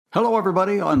Hello,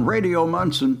 everybody. On Radio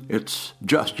Munson, it's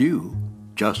just you,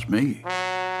 just me.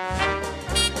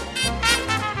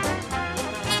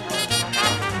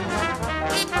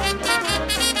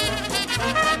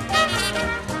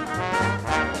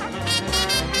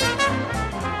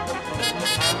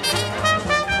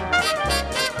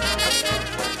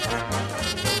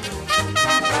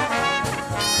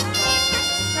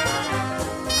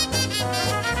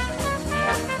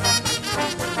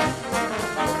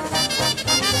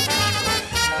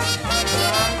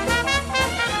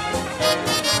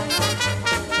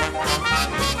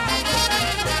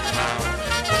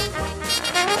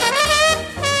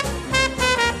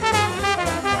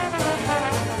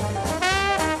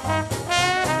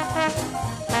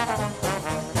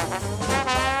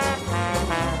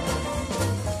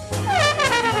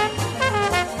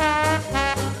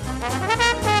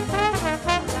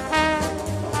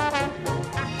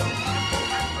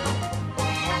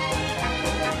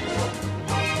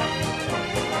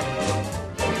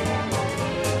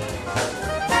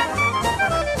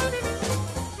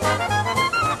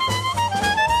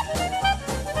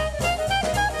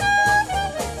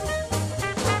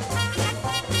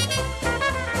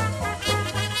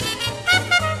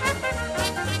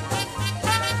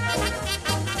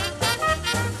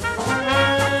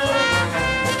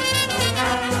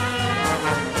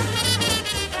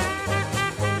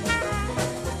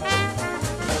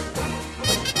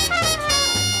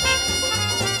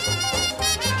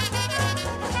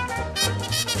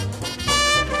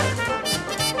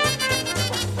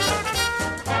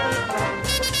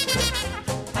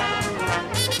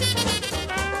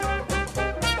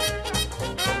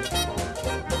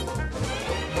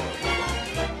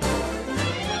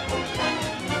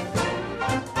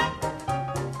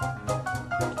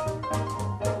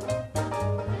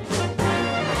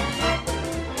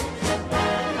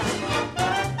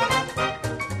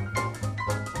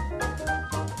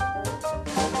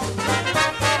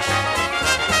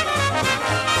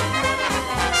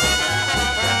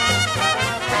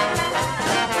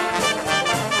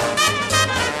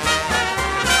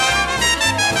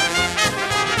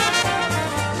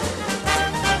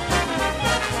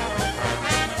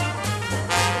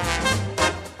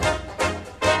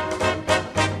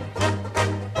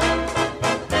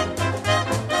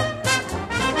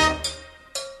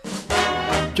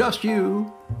 Just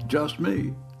you, just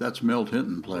me. That's Milt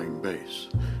Hinton playing bass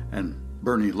and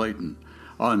Bernie Layton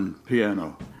on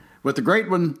piano. With the great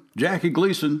one, Jackie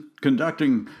Gleason,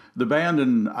 conducting the band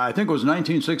in, I think it was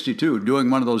 1962,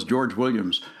 doing one of those George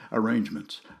Williams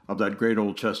arrangements of that great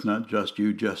old chestnut, Just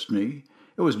You, Just Me.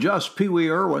 It was just Pee Wee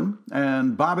Irwin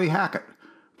and Bobby Hackett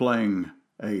playing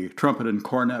a trumpet and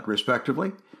cornet,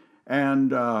 respectively,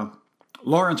 and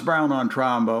Lawrence Brown on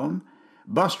trombone,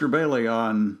 Buster Bailey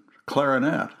on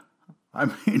clarinet. I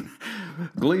mean,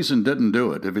 Gleason didn't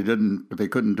do it if he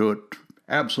couldn't do it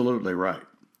absolutely right.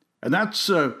 And that's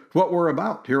what we're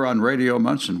about here on Radio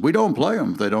Munson. We don't play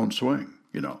them if they don't swing,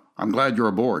 you know. I'm glad you're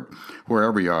aboard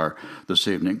wherever you are this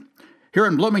evening. Here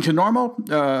in Bloomington Normal,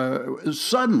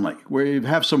 suddenly we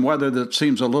have some weather that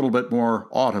seems a little bit more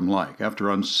autumn-like after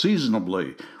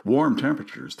unseasonably warm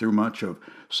temperatures through much of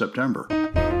September.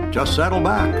 Just settle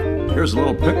back. Here's a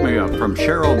little pick-me-up from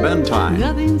Cheryl Bentine.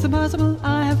 Nothing's impossible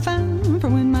I have found, for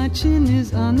when my chin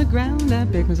is on the ground, I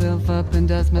pick myself up and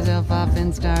dust myself off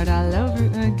and start all over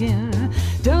again.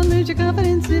 Don't lose your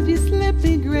confidence if you slip,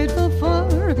 be grateful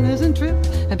for a pleasant trip.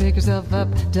 And pick yourself up,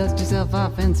 dust yourself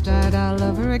off and start all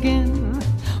over again.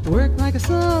 Work like a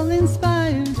soul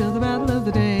inspired till the battle of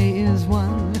the day is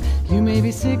won. You may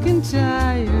be sick and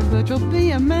tired, but you'll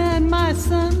be a man, my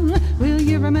son. Will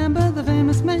you remember the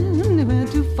famous man who had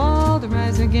to fall to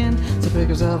rise again? So pick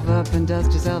yourself up and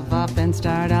dust yourself off and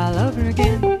start all over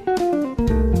again.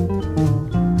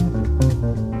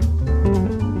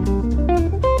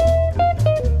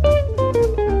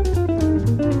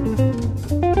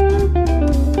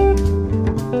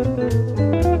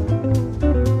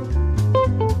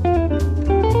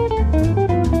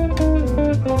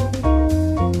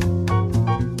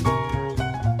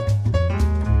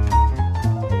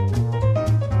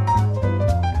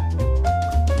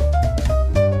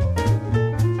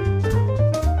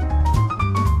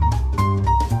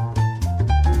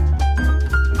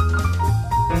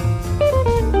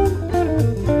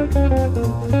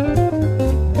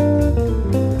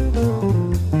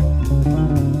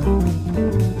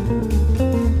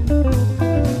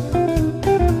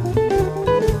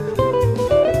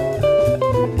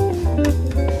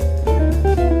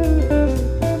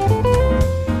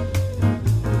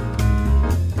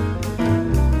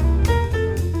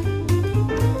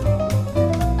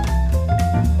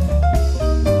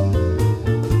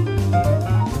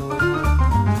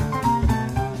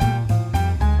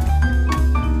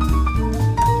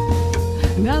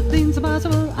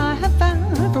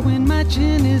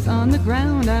 is on the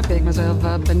ground, I pick myself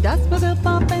up and dust myself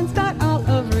off and start all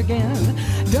over again.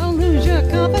 Don't lose your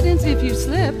confidence if you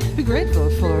slip. Be grateful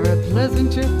for a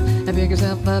pleasant trip. And pick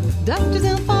yourself up, dust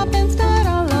yourself off and start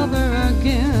all over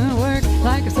again. Work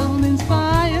like a soul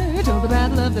inspired till the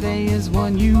battle of the day is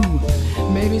won. You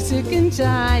may be sick and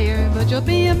tired, but you'll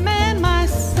be a man, my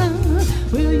son.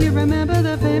 Will you remember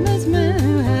the famous man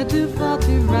who had to fall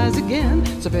to rise again?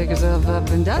 So pick yourself up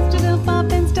and dust yourself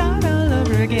off and start all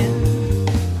over again.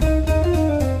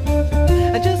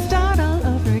 Just start all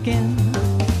over again.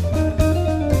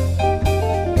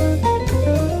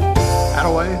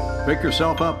 Attaway, pick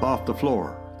yourself up off the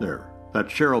floor. There.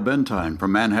 That's Cheryl Bentine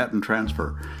from Manhattan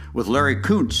Transfer with Larry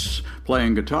Kuntz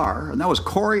playing guitar, and that was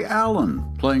Corey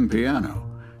Allen playing piano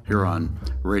here on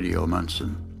Radio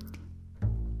Munson.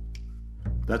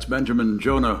 That's Benjamin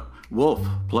Jonah Wolf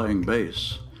playing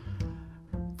bass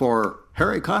for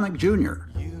Harry Connick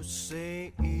Jr. You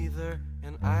say either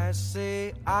and I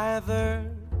say either.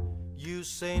 You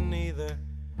say neither,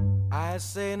 I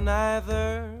say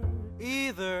neither.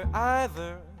 Either,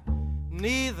 either,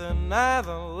 neither,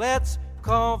 neither. Let's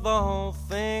call the whole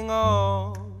thing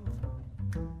off.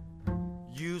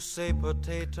 You say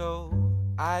potato,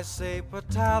 I say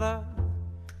patata.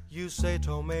 You say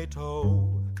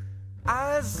tomato,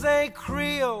 I say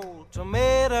Creole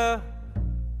tomato.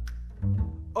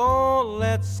 Oh,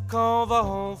 let's call the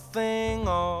whole thing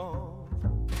off.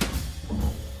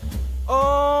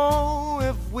 Oh,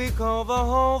 if we call the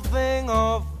whole thing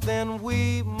off, then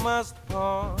we must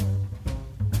part.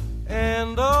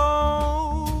 And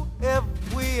oh, if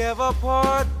we ever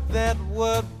part, that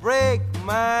would break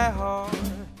my heart.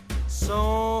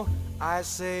 So I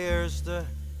say oyster,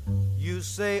 you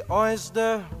say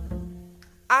oyster.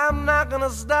 I'm not gonna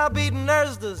stop eating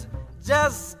oysters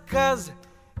just 'cause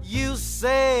you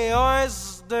say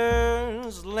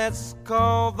oysters. Let's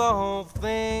call the whole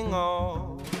thing off.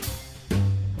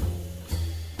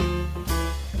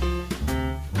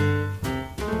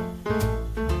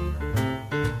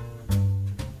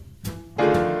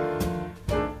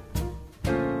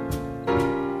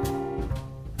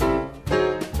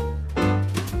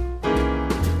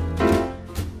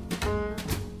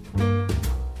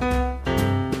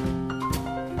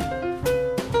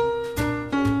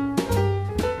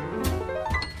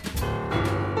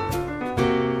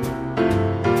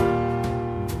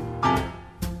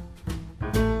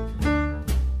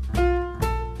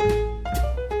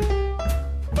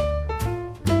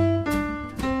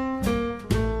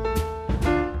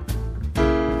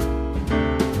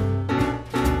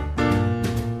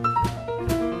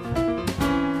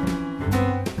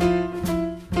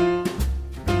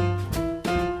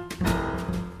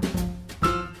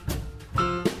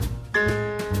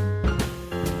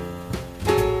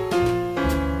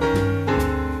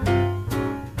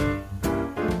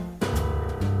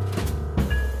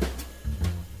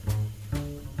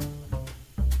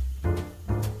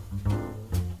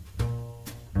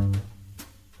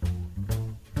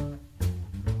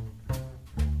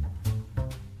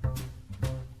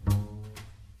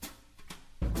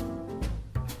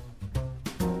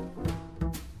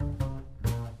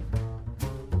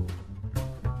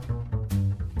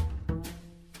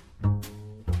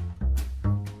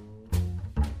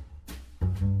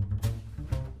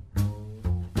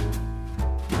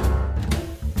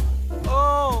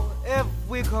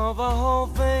 Call the whole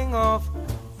thing off,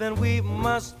 then we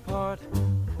must part.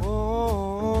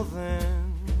 Oh,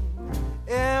 then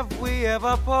if we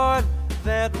ever part,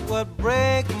 that would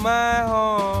break my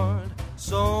heart.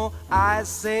 So I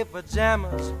say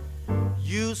pajamas,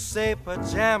 you say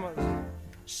pajamas.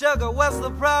 Sugar, what's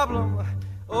the problem?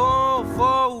 Oh,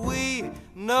 for we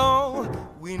know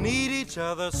we need each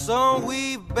other, so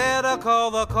we better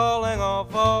call the calling off.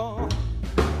 Oh,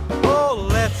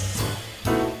 let's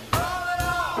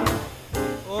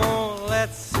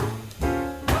let's roll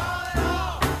it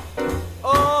off.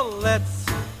 Oh, let's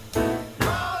roll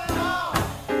it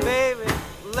off. Baby,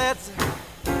 let's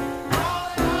roll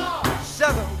it off.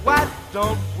 Sugar, why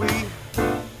don't we roll it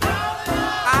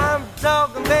off? I'm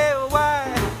talking, baby,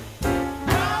 why? Roll it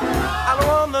off. I don't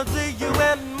wanna see you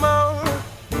anymore.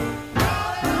 Roll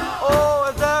it off. Oh,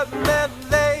 it's up that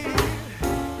late.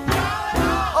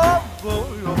 Roll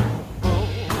it off. Oh,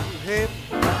 hey.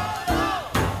 Roll it off.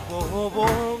 Oh.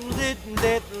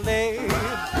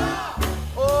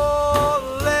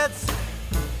 Oh, let's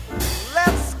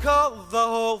call the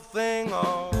whole thing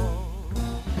off.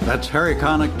 That's Harry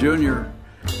Connick Jr.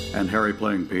 and Harry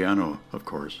playing piano, of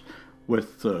course,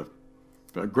 with a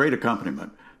great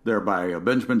accompaniment there by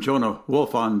Benjamin Jonah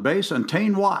Wolf on bass, and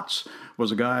Tane Watts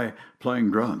was a guy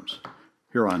playing drums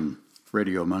here on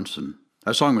Radio Munson.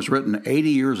 That song was written 80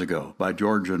 years ago by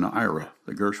George and Ira,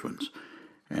 the Gershwins,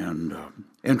 and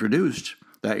introduced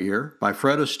that year by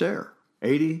Fred Astaire,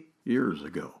 80 years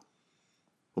ago.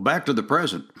 Well, back to the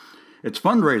present. It's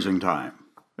fundraising time,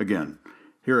 again,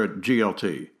 here at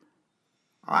GLT.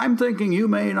 I'm thinking you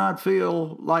may not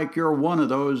feel like you're one of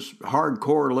those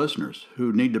hardcore listeners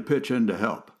who need to pitch in to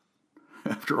help.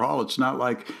 After all, it's not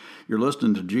like you're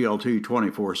listening to GLT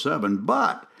 24/7,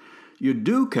 but you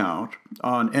do count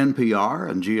on NPR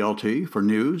and GLT for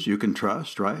news you can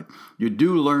trust, right? You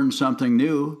do learn something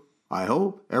new, I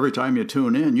hope, every time you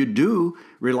tune in. You do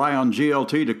rely on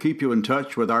GLT to keep you in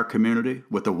touch with our community,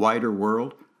 with the wider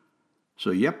world.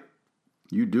 So, yep,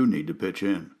 you do need to pitch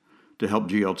in to help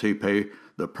GLT pay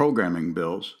the programming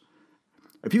bills.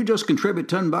 If you just contribute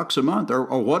 $10 a month or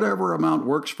whatever amount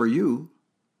works for you,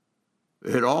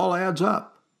 it all adds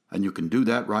up. And you can do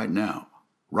that right now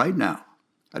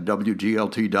at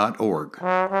WGLT.org.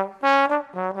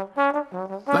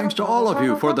 Thanks to all of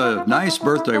you for the nice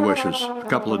birthday wishes a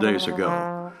couple of days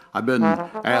ago. I've been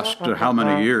asked how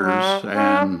many years,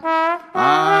 and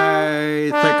I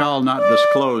think I'll not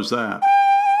disclose that.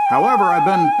 However, I've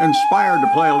been inspired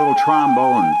to play a little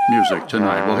trombone music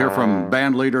tonight. We'll hear from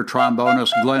band leader,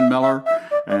 trombonist Glenn Miller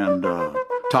and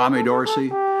Tommy Dorsey,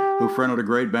 who fronted a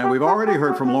great band. We've already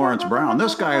heard from Lawrence Brown.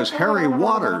 This guy is Harry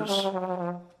Waters.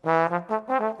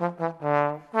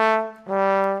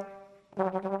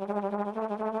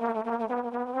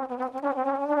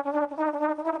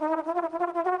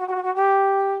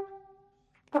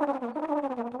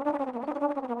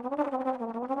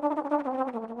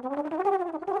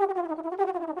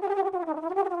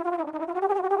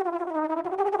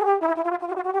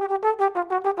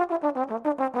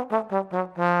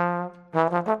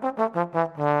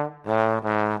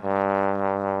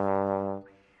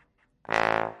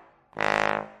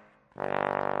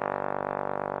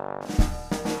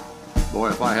 Boy,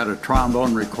 if I had a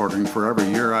trombone recording for every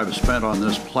year I've spent on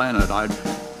this planet,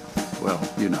 well,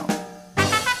 you know.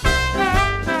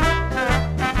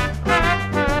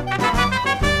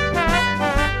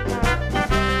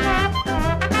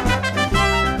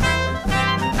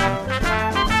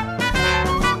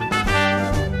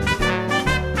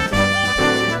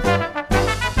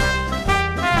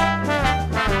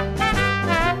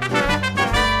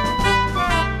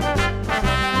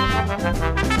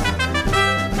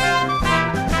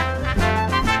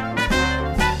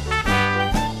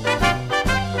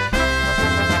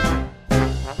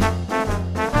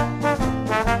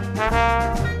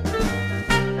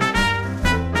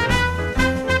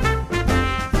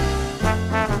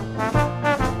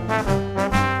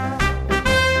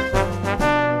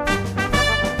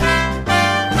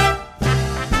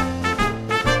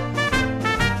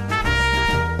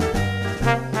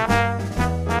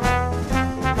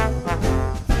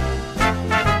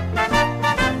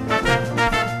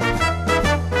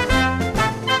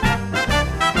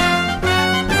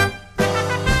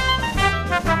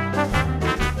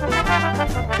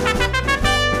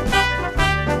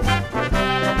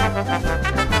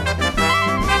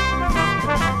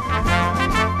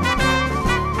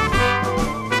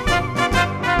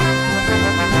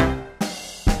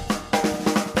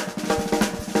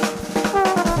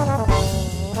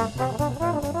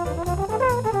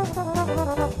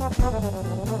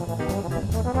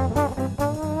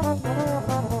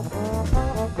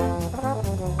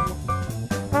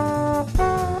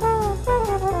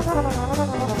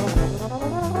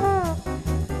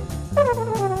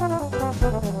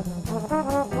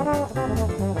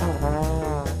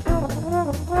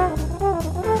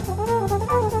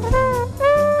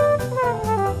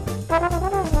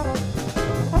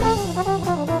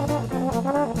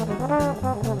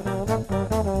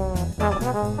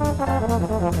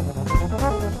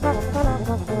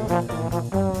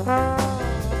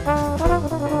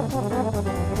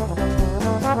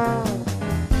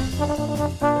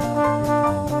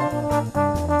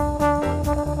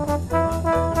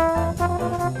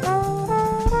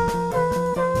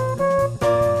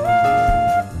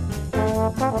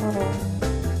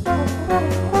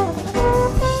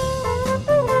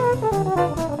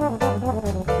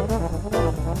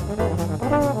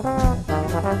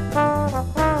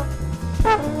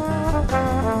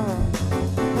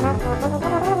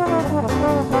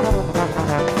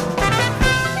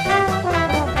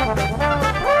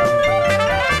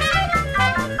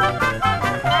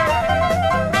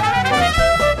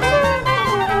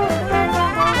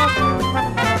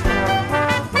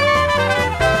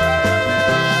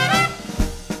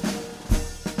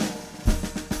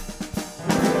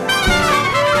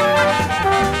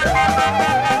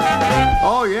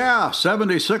 Oh, yeah,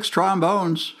 76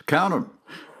 trombones. Count them.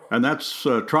 And that's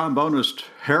trombonist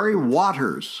Harry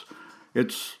Waters.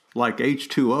 It's like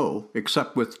H2O,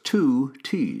 except with two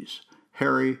T's.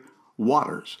 Harry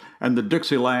Waters. And the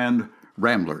Dixieland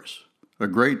Ramblers, a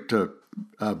great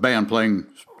band playing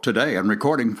today and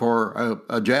recording for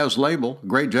a jazz label,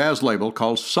 great jazz label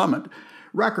called Summit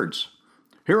Records,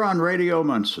 here on Radio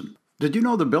Munson. Did you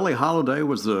know that Billie Holiday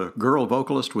was the girl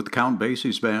vocalist with Count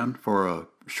Basie's band for a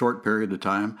short period of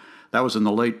time? That was in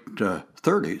the late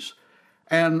 30s.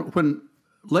 And when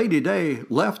Lady Day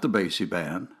left the Basie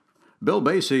band, Bill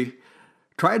Basie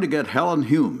tried to get Helen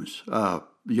Humes, a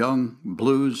young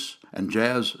blues and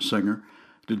jazz singer,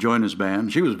 to join his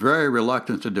band. She was very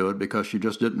reluctant to do it because she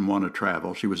just didn't want to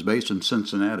travel. She was based in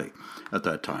Cincinnati at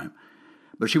that time.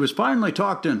 But she was finally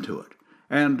talked into it.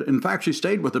 And in fact, she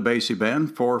stayed with the Basie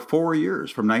band for 4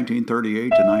 years, from 1938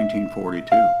 to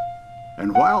 1942.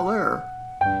 And while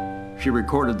there, she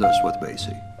recorded this with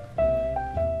Basie.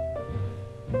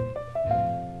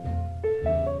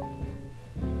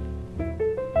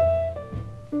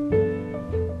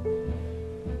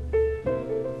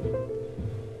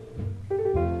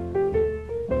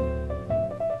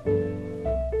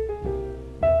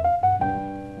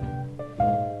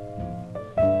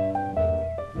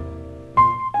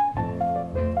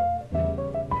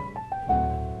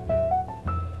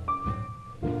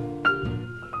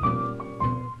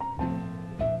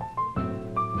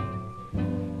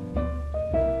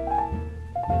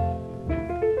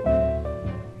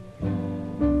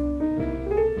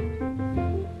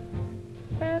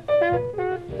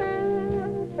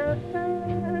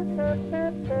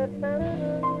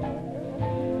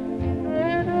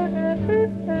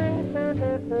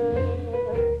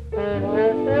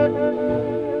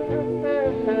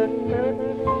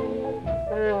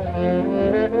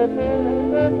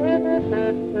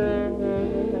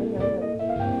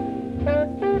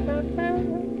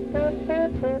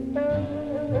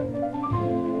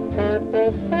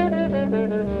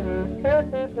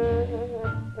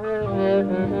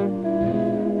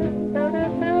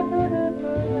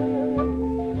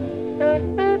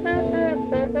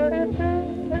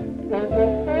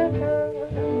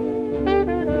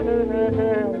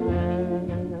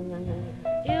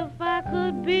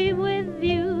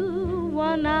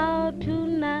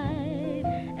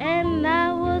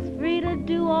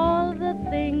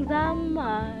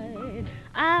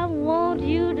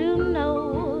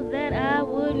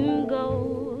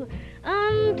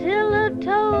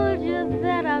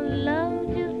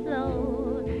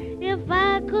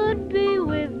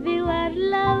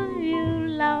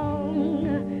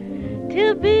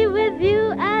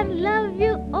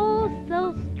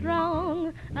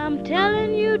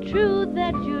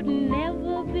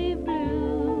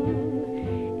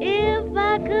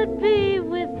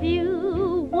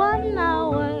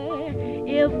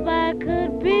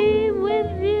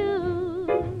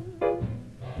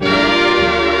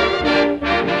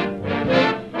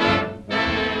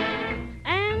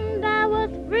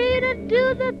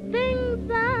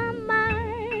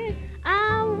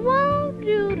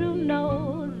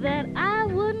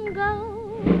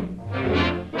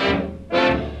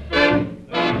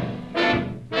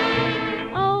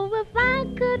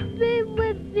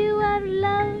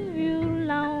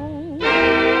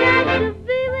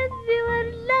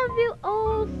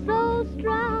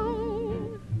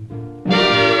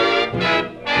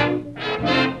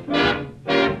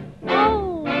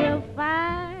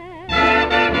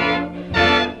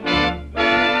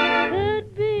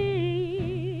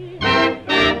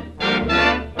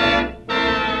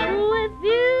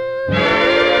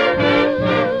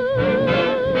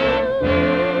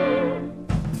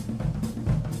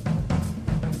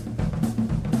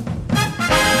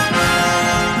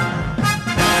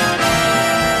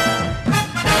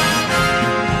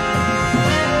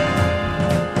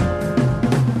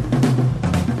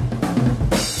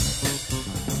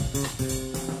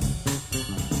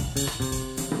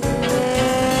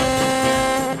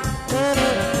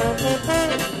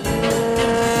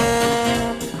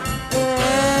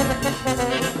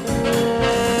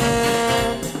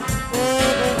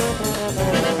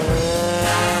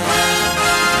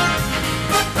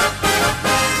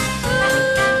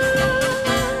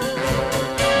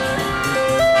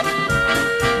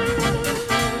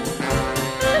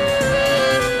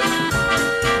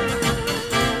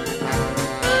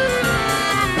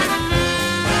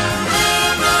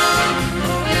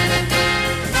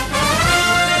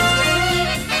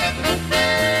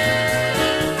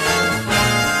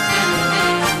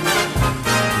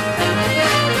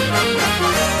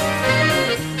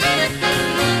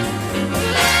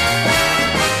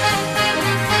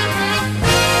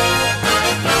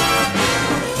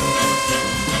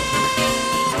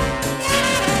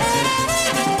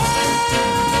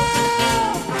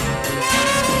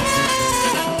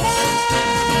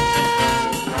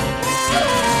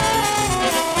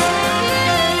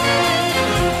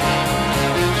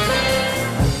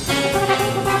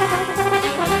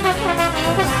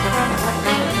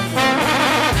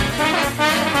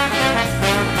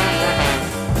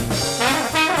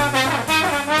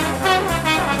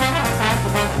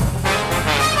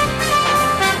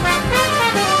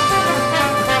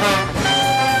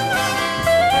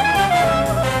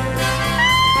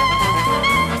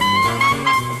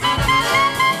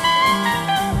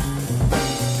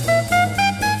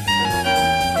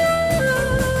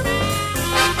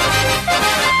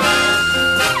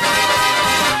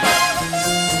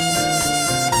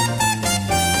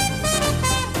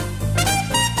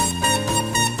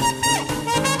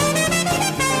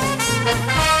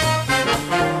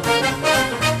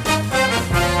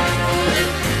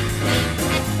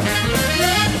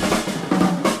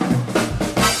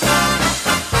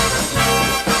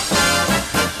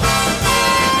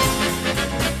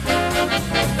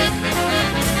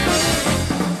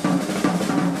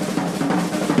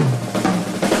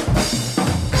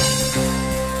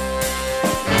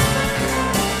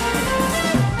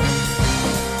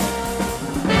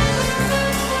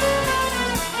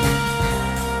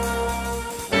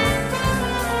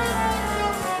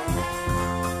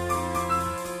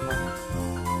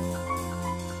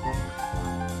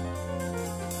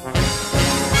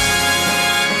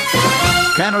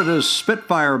 Canada's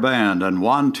Spitfire Band and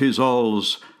Juan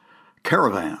Tizol's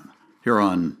Caravan here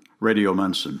on Radio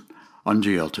Munson on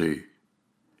GLT.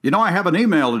 You know, I have an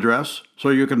email address so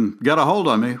you can get a hold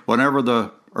of me whenever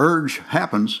the urge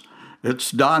happens.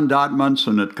 It's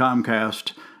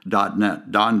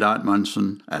don.munson@comcast.net.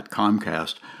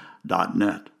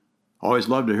 don.munson@comcast.net. Always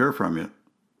love to hear from you.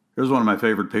 Here's one of my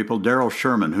favorite people, Daryl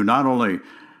Sherman, who not only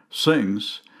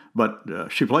sings, but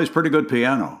she plays pretty good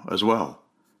piano as well.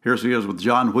 Here she is with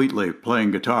John Wheatley playing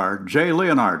guitar, Jay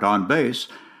Leonard on bass,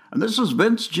 and this is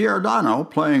Vince Giordano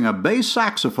playing a bass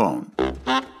saxophone.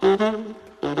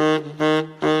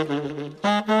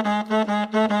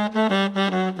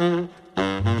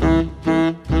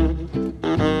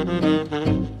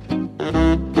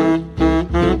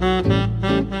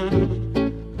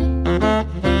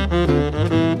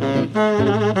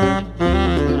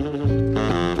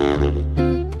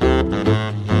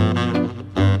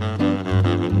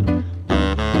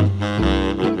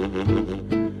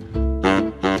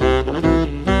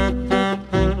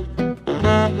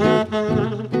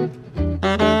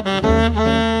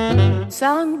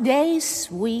 Someday,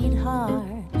 sweetheart,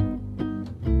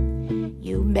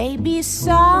 you may be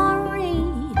sorry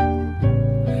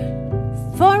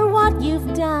for what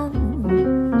you've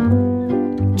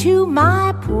done to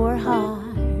my poor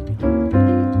heart.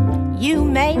 You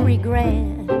may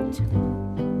regret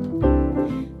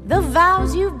the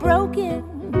vows you've broken,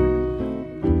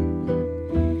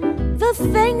 the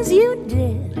things you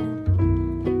did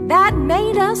that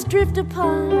made us drift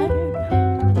apart.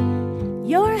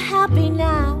 You're happy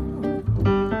now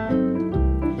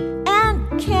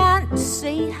and can't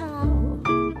see how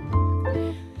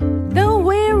the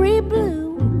weary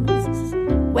blues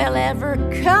will ever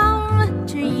come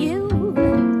to you.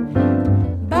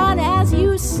 But as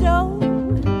you sow,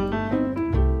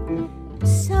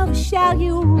 so shall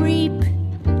you reap,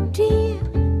 dear.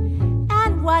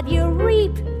 And what you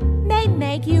reap may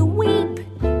make you weep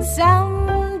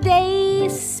someday,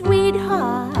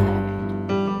 sweetheart.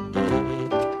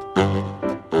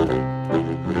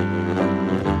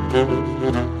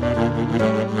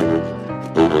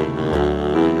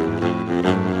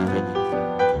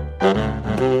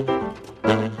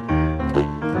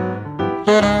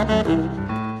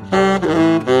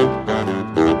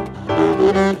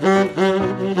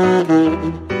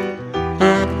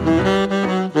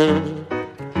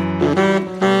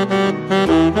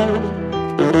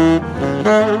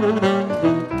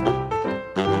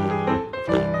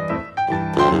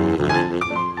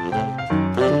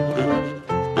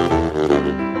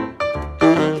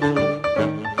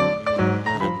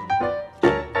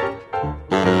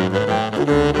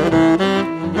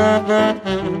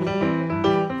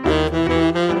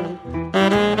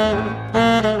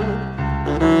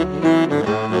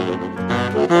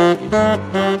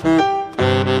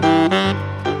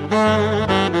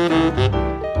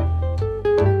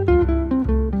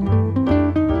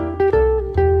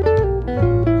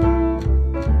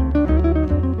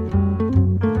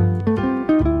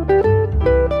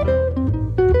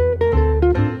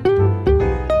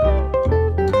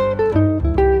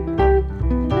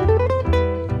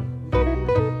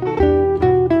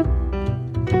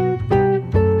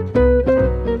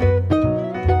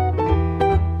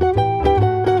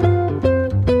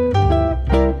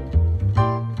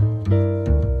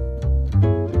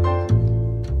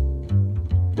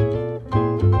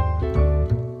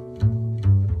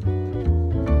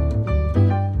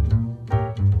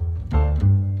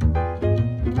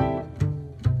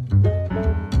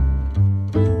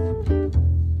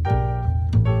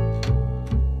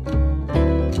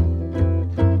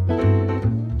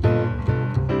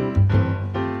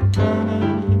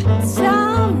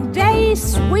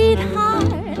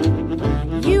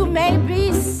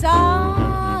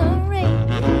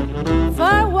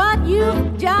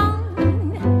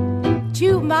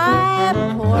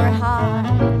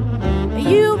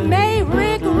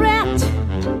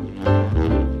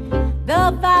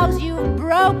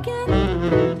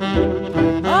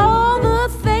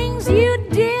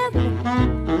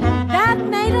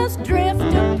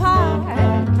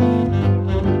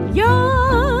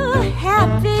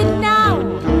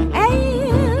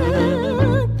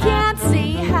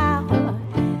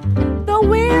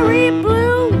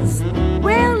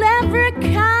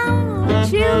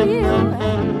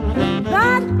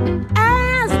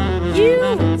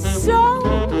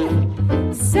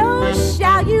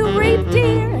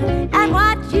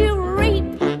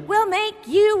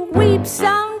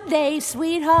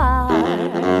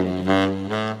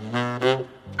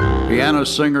 Piano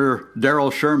singer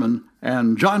Daryl Sherman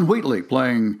and John Wheatley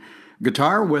playing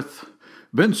guitar with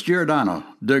Vince Giordano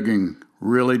digging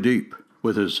really deep.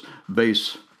 with his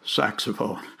bass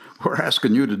saxophone. We're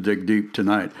asking you to dig deep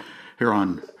tonight here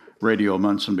on Radio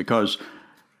Munson because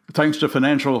thanks to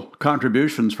financial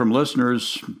contributions from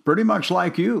listeners pretty much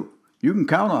like you, you can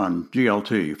count on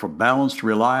GLT for balanced,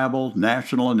 reliable,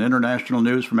 national and international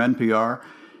news from NPR.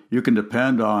 You can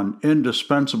depend on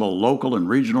indispensable local and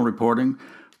regional reporting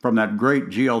from that great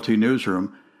GLT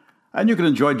newsroom. And you can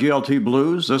enjoy GLT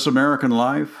Blues, This American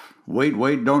Life, Wait,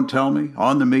 Wait, Don't Tell Me,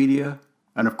 On the Media,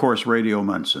 and of course Radio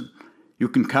Munson. You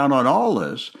can count on all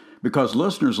this because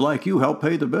listeners like you help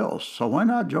pay the bills, so why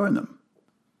not join them?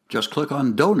 Just click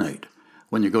on Donate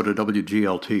when you go to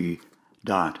WGLT.org.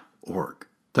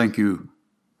 Thank you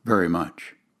very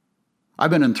much.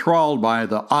 I've been enthralled by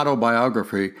the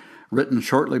autobiography written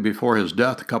shortly before his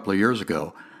death a couple of years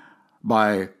ago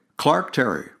by Clark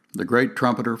Terry, the great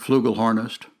trumpeter,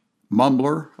 flugelhornist,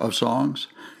 mumbler of songs.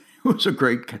 He was a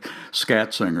great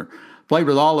scat singer. Played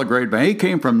with all the great bands. He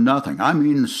came from nothing. I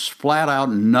mean, flat out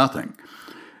nothing.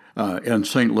 In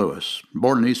St. Louis.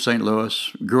 Born in East St.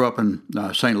 Louis, grew up in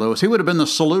St. Louis. He would have been the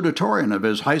salutatorian of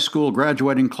his high school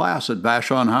graduating class at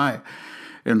Vashon High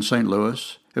in St.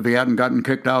 Louis if he hadn't gotten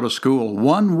kicked out of school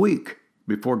 1 week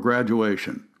before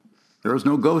graduation. There was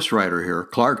no ghostwriter here.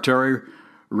 Clark Terry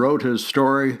wrote his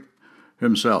story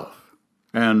himself.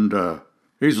 And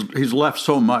he's left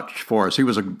so much for us. He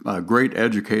was a great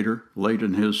educator late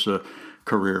in his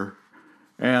career.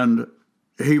 And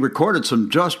he recorded some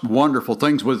just wonderful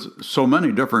things with so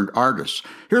many different artists.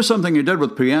 Here's something he did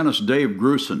with pianist Dave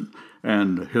Grusin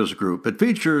and his group. It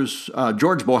features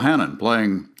George Bohannon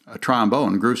playing a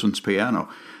trombone, Grusin's piano,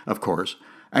 of course.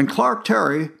 And Clark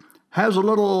Terry has a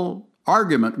little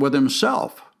argument with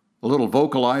himself, a little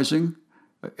vocalizing,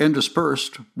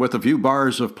 interspersed with a few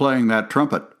bars of playing that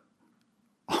trumpet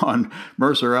on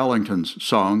Mercer Ellington's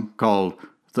song called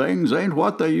Things Ain't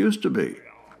What They Used to Be.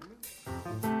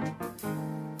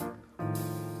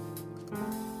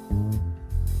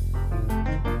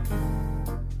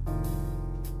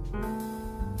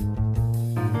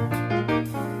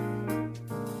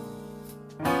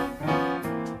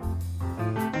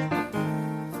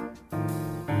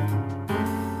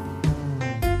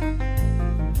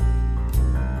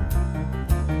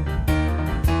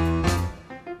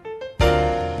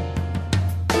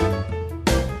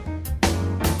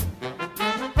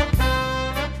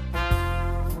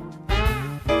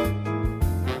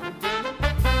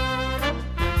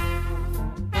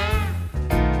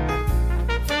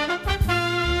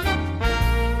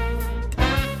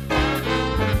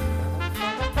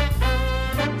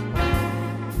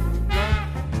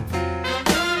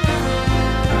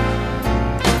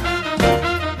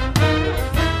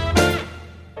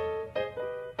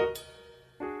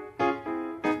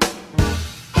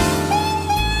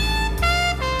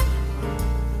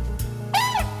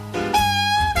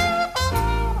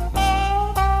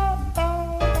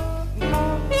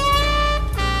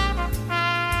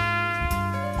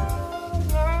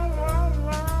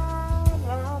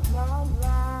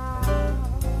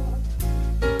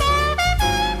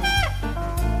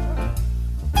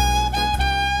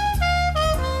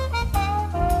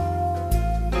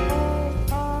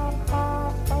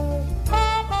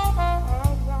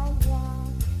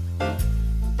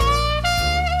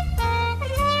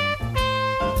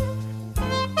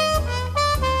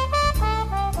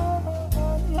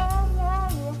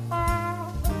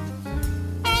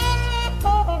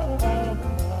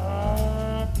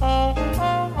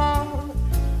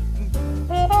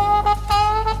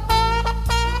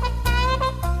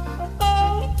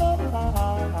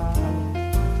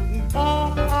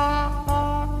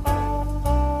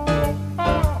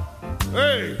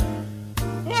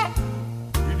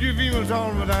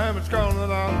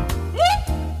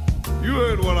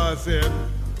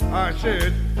 I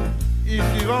said, if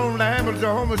she's on the Hamilton,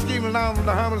 home scheming down with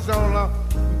the Hamilton,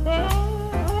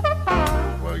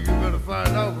 well, you better find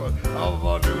out what I'm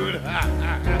about to do it. Now,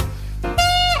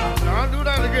 I'll do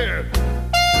that again.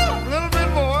 A little bit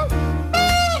more.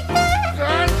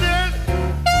 That's it.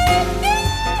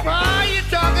 Why are you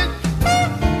talking?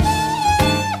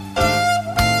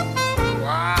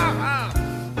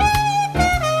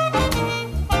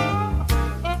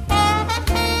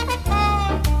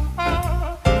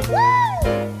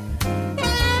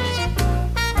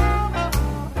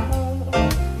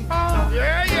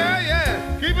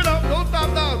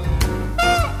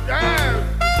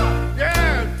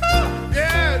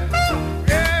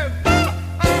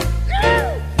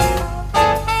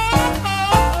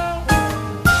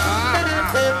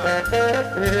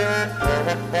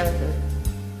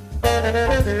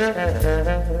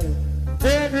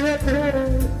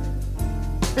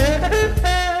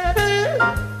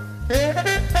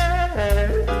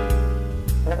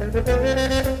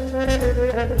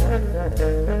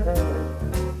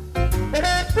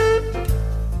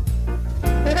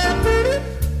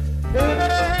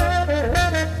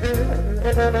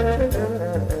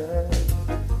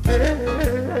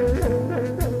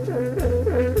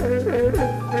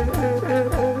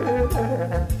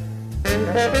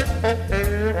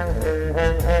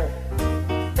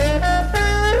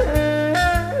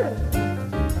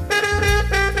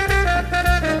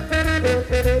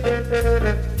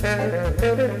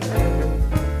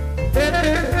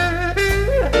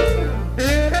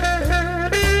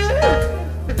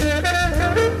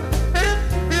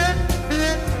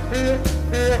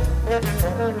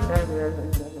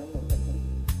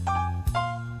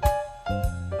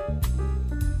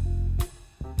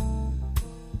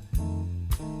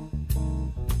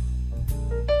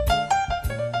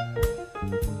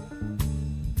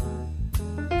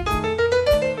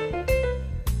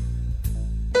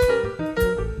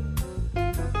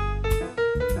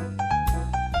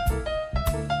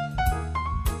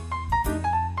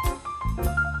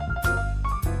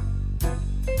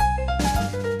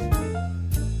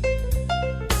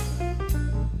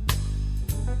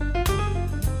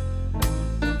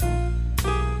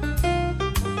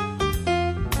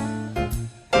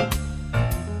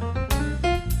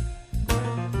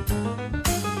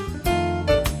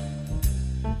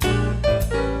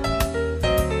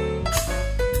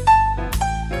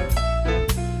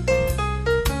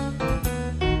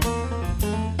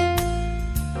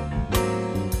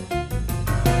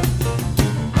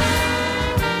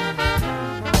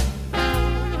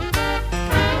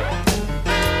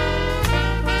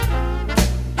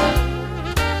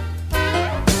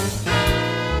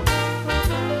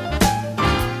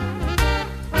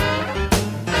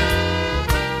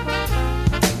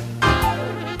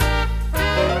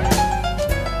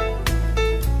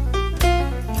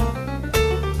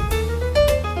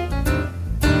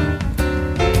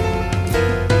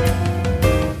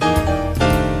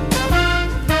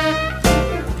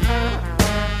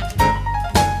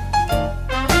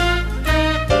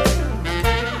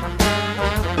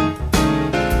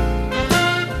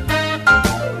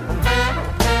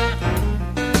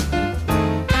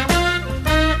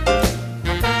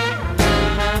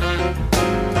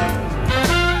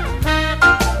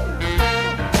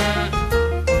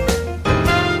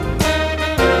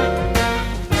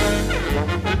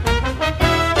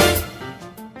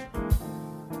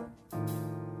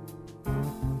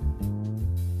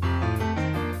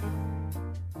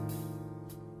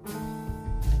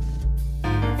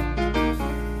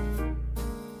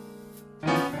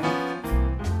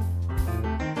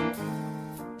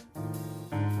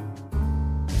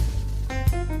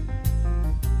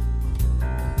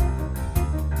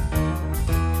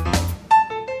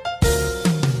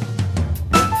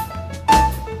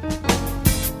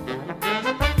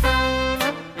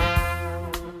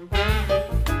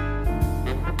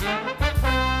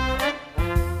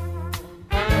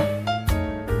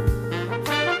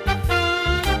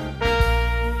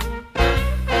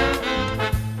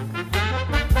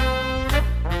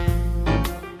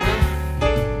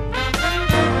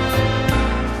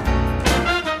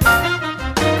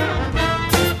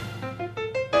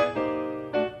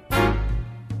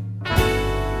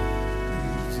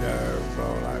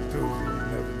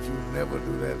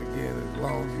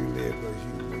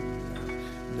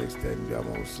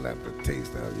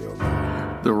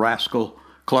 The Rascal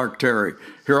Clark Terry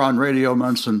here on Radio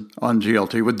Munson on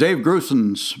GLT with Dave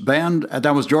Grusin's band, and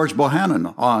that was George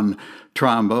Bohannon on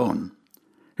trombone.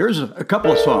 Here's a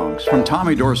couple of songs from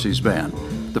Tommy Dorsey's band.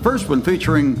 The first one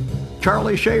featuring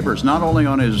Charlie Shavers, not only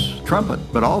on his trumpet,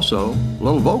 but also a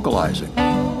little vocalizing.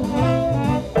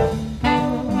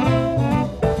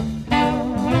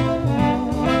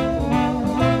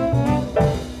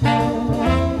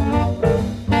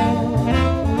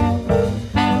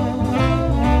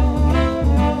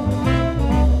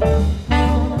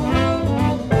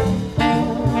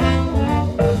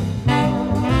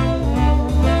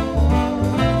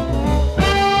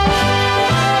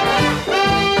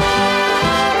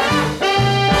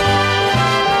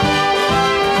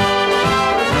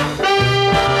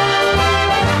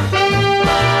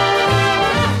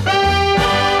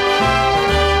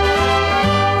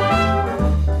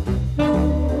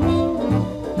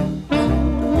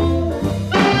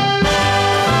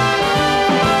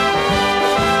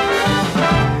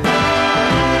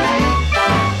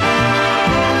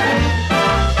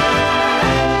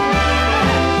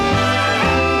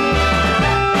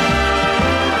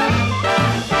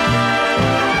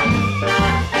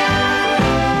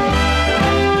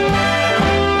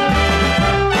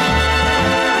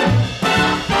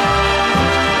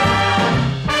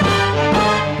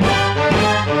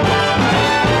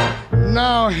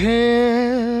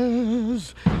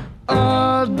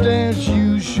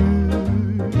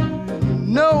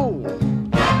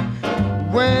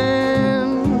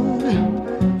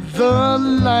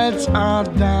 lights are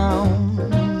down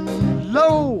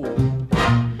low.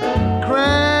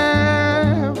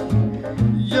 Grab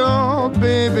your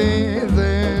baby,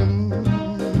 then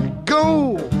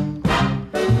go.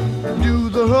 Do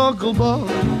the hucklebuck,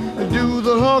 do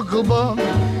the hucklebuck.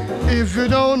 If you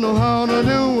don't know how to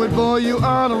do it, boy, you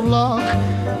out of luck.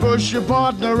 Push your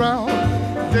partner out,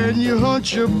 then you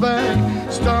hunch your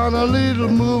back. Start a little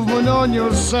movement on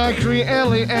your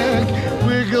sacroiliac.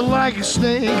 Wiggle like a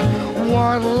snake,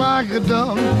 waddle like a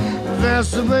duck.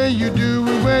 That's the way you do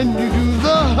it when you do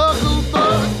the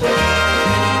hucklebuck.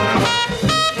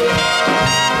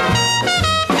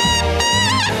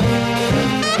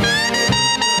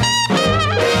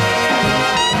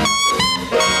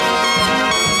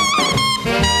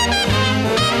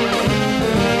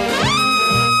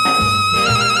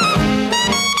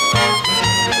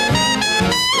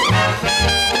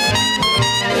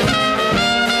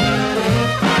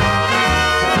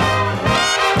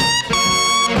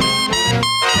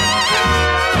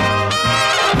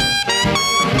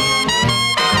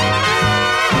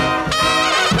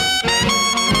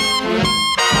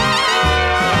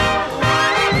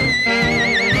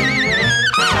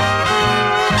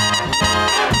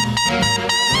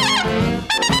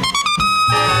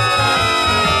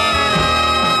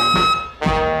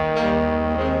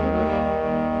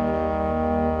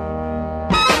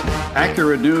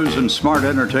 Accurate news and smart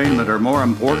entertainment are more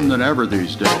important than ever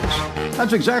these days.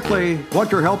 That's exactly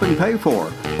what you're helping pay for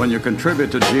when you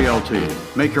contribute to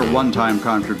GLT. Make your one-time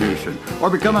contribution or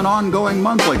become an ongoing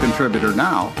monthly contributor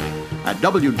now at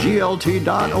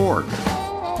WGLT.org.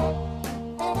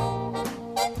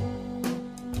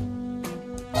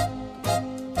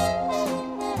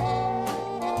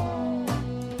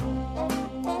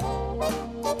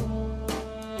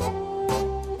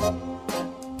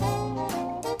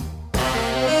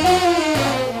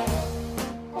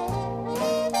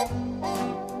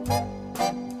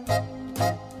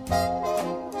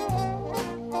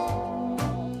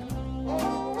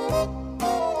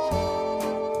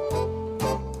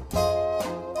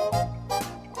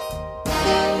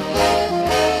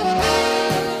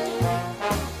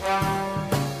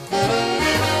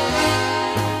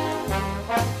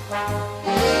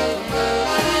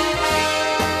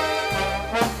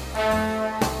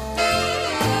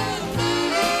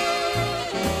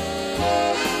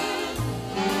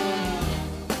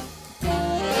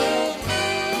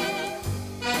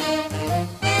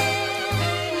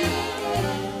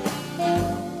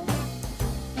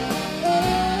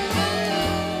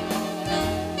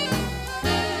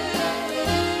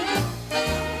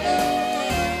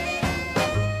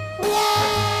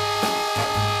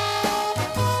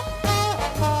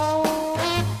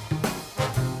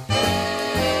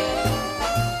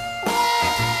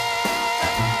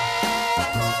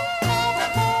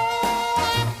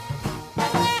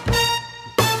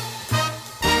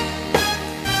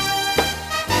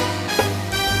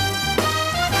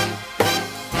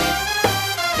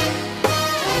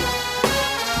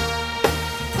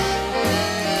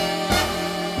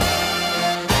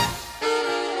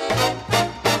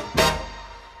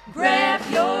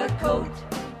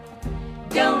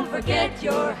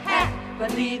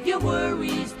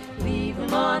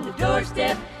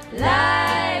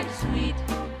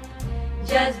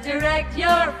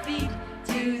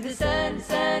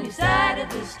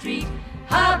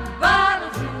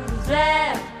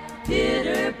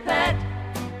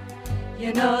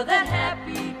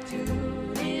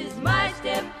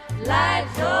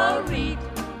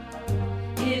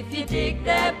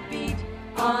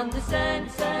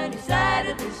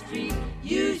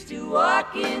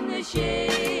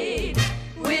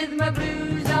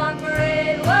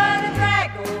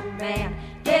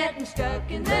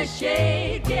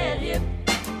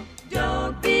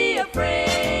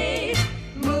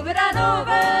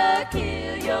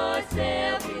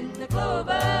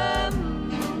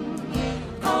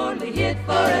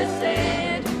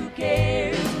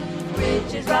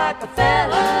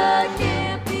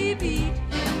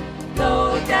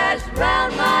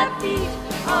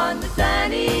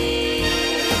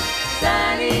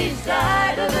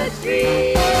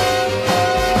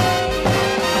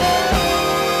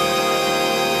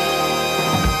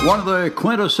 One of the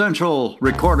quintessential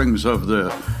recordings of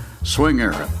the swing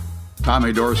era,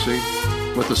 Tommy Dorsey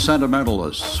with the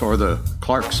Sentimentalists or the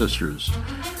Clark Sisters,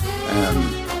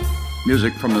 and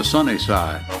music from the sunny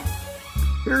side.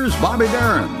 Here's Bobby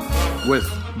Darin with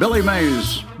Billy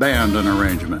Mays band and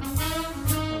arrangement.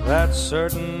 That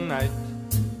certain night,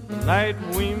 the night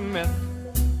we met,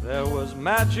 there was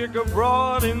magic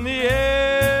abroad in the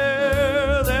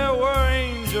air. There were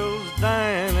angels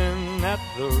dining at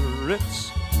the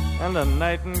Ritz, and a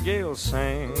nightingale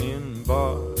sang in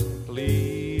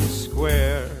Berkeley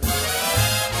Square.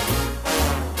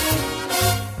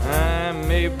 I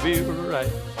may be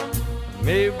right,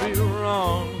 may be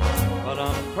wrong, but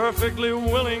I'm perfectly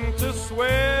willing to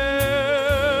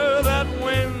swear that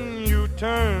when you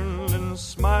turned and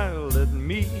smiled at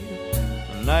me,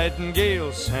 the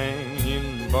nightingale sang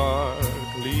in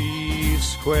Berkeley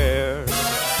Square.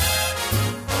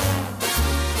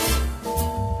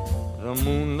 The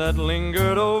moon that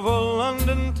lingered over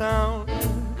London town,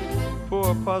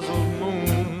 poor puzzled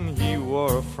moon, he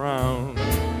wore a frown.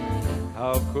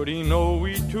 How could he know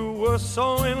we two were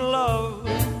so in love?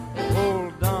 The whole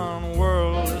darn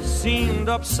world seemed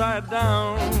upside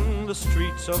down. The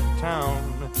streets of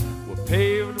town were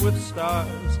paved with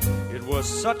stars. It was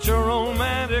such a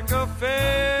romantic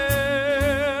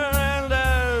affair. And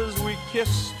as we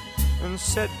kissed and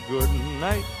said good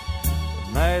night,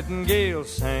 the nightingale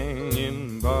sang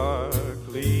in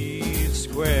Berkeley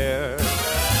Square.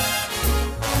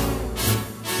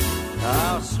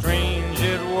 How strange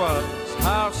it was,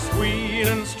 how sweet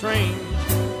and strange.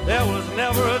 There was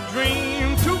never a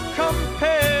dream to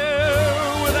compare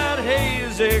with that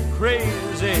hazy,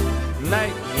 crazy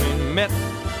night we met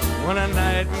when a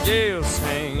nightingale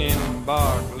sang in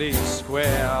Berkeley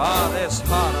Square. Ah, this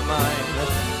heart of mine,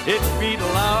 it beat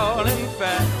loud and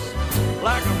fast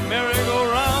like a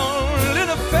merry-go-round in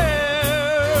a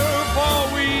fair, for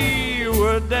we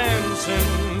were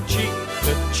dancing cheek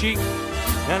to cheek,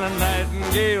 and a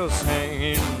nightingale sang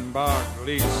in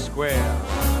Berkeley Square.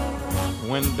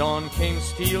 When dawn came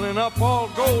stealing up all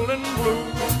gold and blue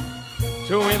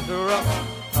to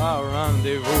interrupt our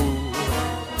rendezvous,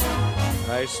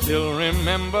 I still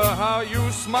remember how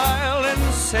you smiled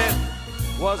and said,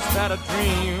 was that a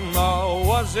dream or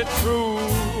was it true?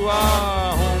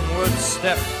 Our homeward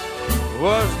step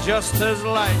was just as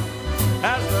light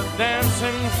as the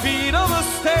dancing feet of a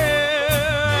stair.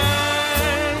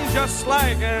 Just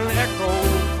like an echo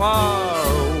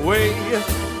far away,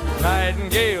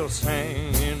 nightingale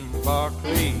sang in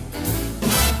Berkeley.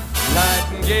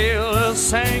 Nightingale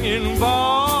sang in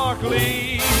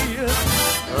Berkeley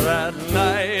that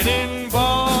night in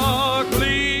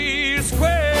Berkeley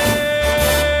Square.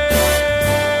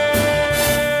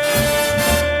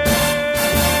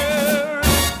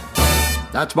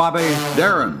 That's Bobby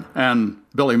Darin and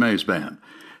Billy Mays Band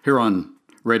here on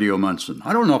Radio Munson.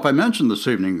 I don't know if I mentioned this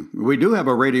evening, we do have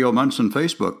a Radio Munson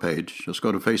Facebook page. Just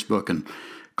go to Facebook and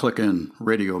click in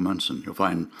Radio Munson. You'll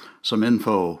find some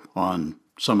info on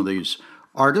some of these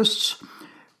artists.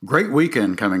 Great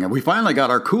weekend coming up. We finally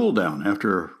got our cool down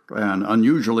after an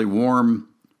unusually warm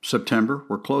September.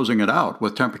 We're closing it out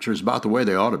with temperatures about the way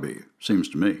they ought to be, seems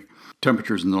to me.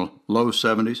 Temperatures in the low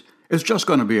 70s. It's just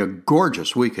going to be a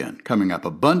gorgeous weekend coming up.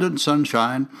 Abundant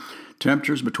sunshine.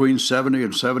 Temperatures between 70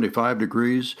 and 75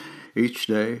 degrees each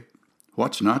day.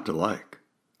 What's not to like?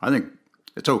 I think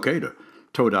it's okay to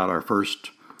tote out our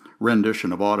first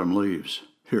rendition of Autumn Leaves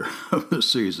here of the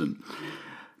season.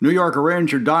 New York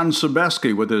arranger Don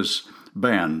Sebesky with his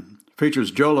band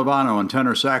features Joe Lovano on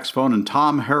tenor saxophone and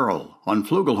Tom Harrell on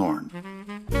flugelhorn.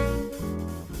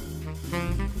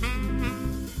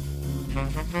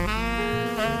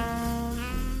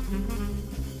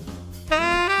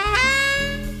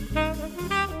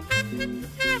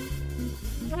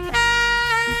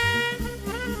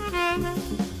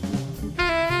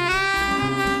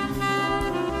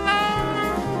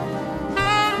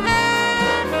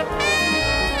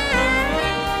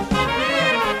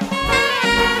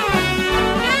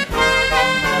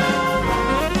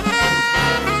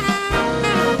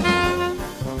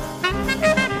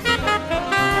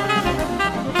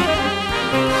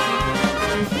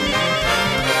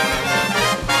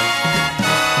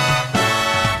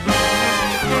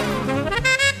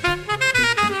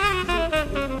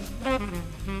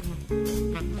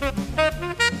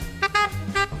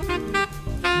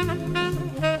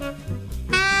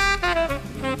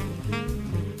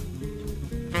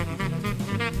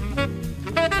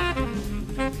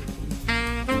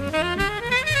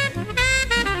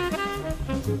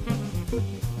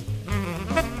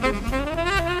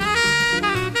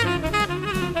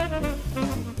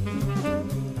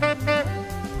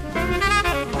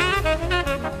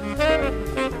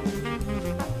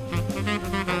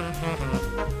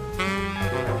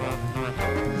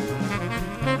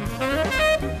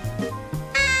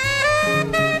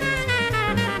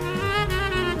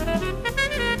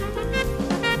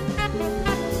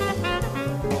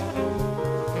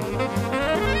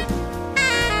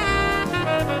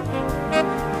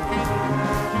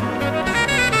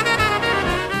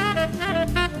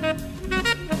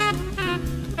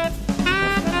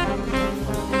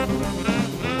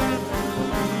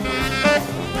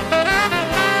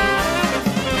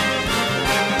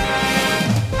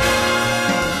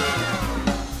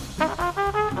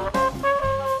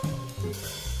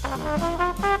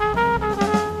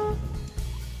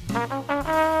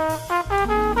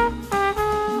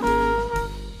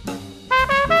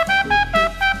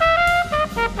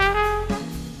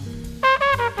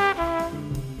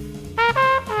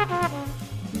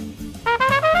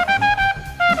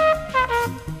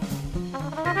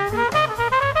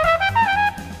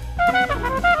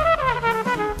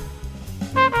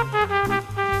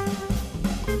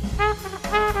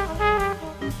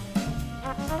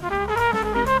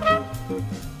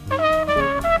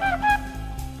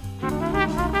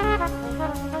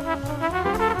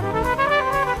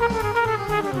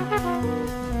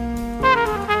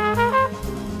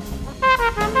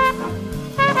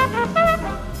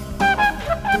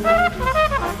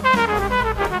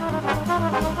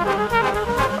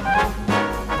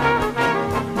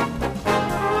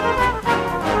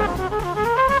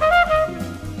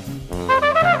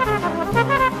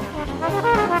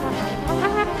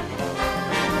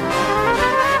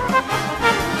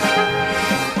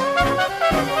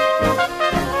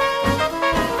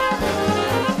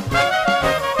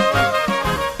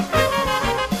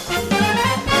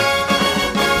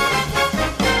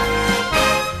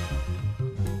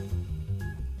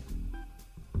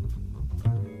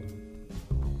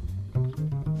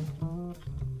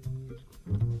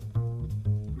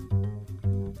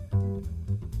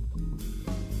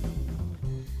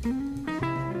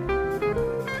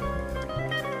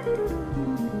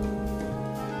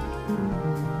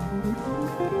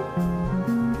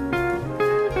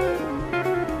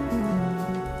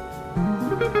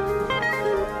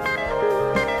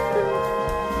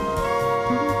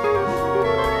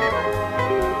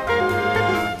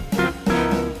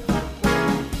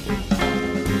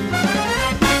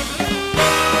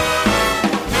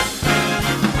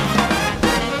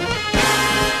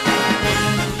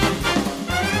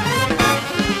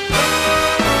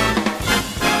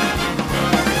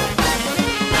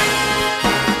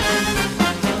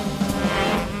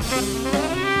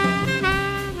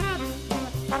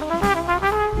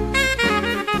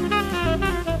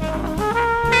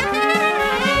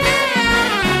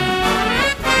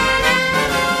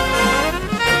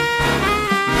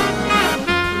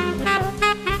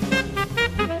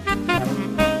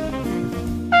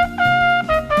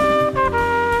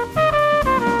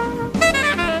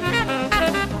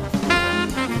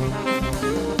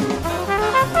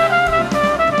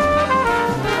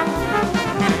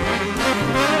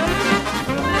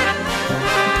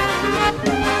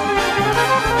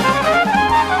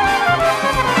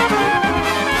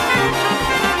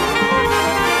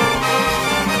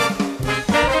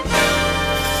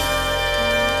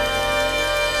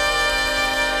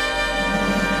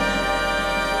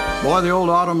 Boy, the old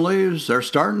autumn leaves, they're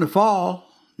starting to fall.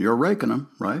 You're raking them,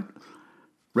 right?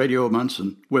 Radio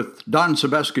Munson with Don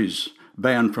Sebesky's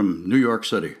band from New York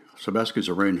City, Sebesky's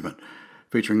arrangement,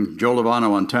 featuring Joe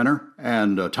Lovano on tenor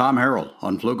and Tom Harrell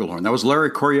on flugelhorn. That was Larry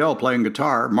Coryell playing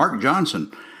guitar. Mark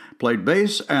Johnson played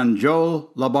bass, and Joe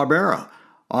LaBarbera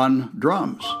on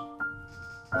drums.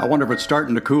 I wonder if it's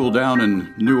starting to cool down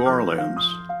in New Orleans.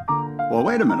 Well,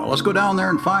 wait a minute. Let's go down there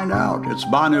and find out. It's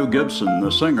Banu Gibson,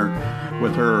 the singer,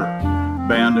 with her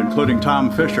band, including Tom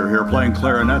Fisher here playing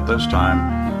clarinet this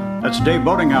time. That's Dave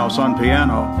Boatinghouse on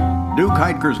piano. Duke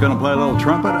Heitker's going to play a little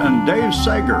trumpet, and Dave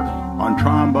Sager on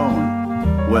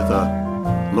trombone with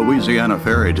a Louisiana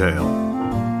fairy tale.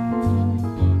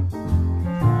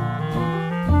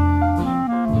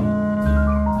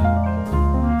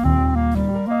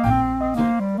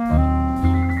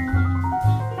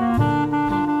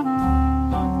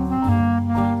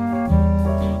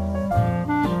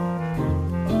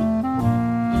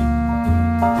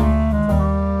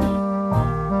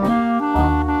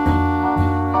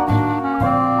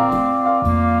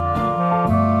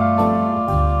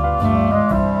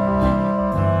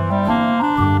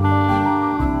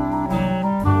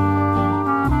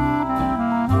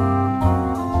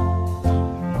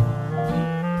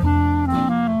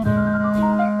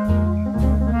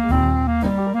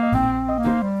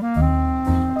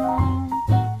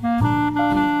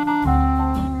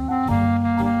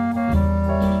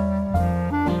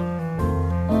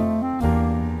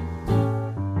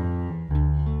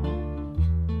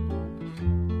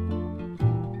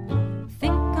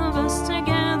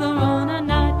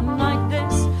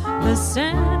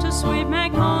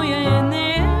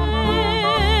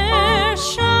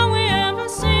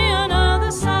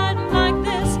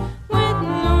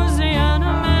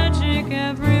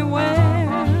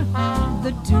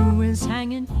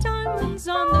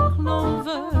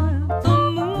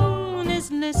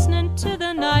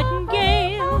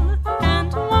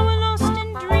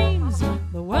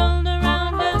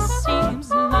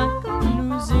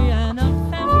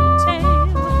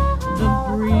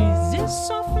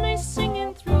 Softly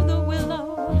singing through the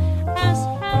willow,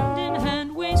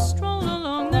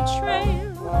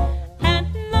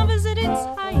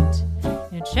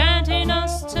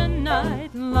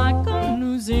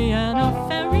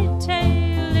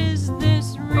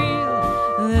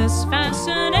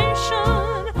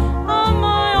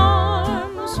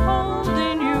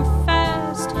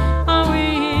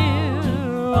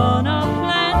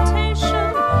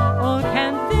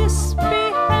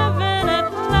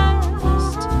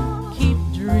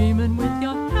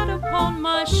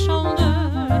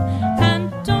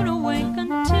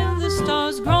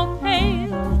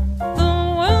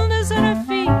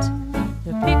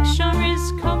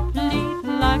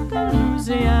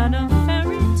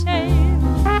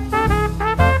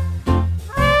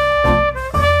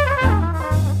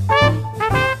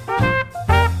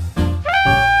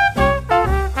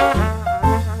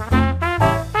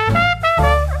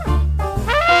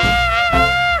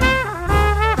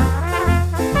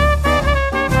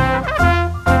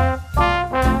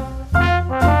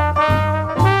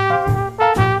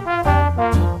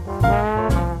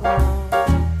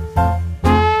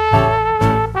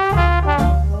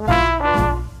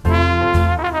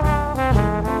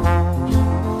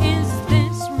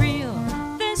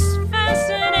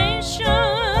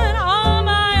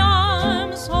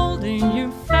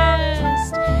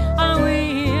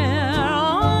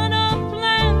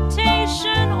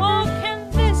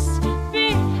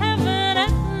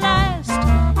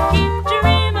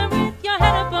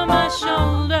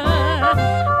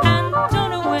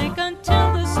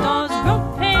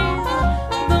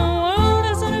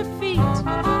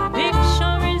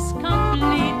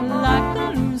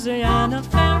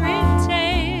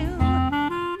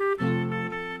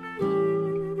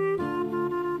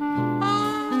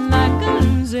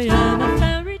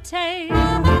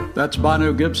 That's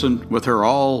Bonu Gibson with her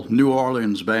all New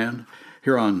Orleans band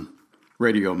here on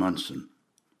Radio Munson.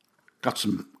 Got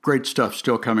some great stuff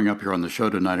still coming up here on the show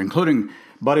tonight, including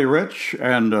Buddy Rich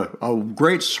and a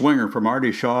great swinger from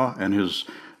Artie Shaw and his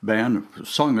band, a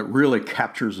song that really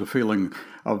captures the feeling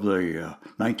of the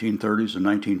 1930s and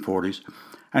 1940s.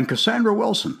 And Cassandra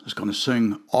Wilson is going to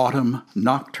sing Autumn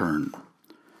Nocturne.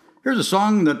 Here's a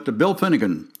song that Bill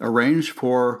Finnegan arranged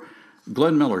for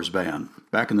Glenn Miller's band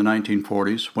back in the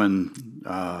 1940s when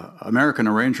American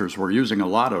arrangers were using a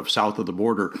lot of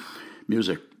south-of-the-border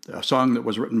music. A song that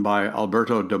was written by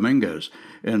Alberto Dominguez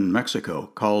in Mexico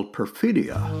called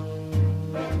Perfidia.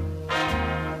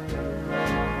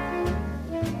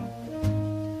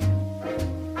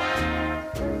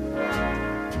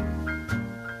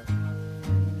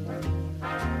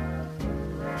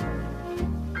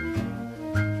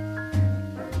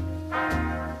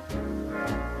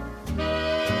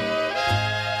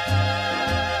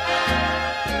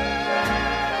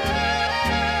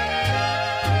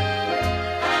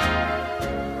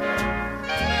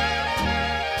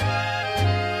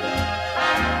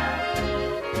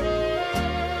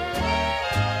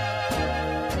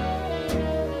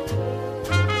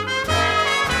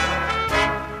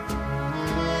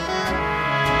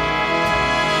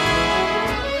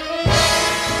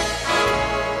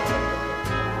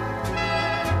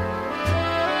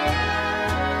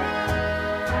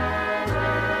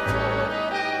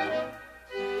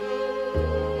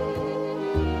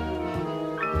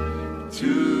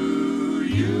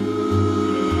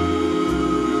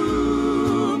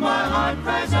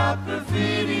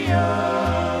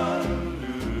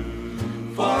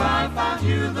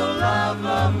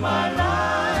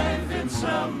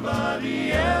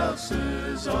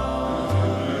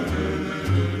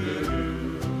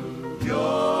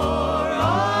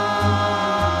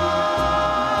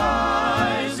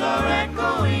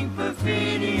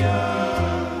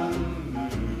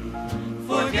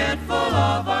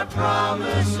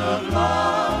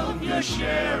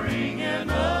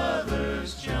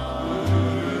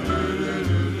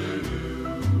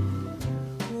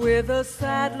 With a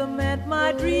sad lament,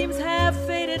 my dreams have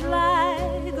faded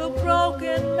like a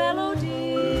broken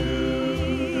melody.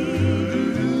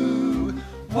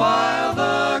 While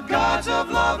the gods of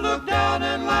love look down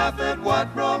and laugh at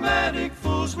what romantic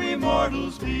fools we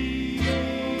mortals be.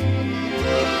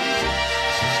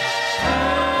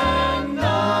 And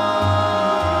now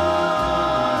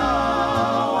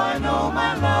I know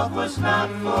my love was not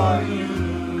for you.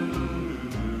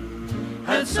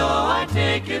 And so I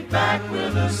take it back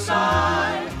with a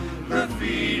sigh.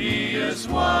 Perfidious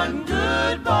one,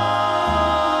 goodbye.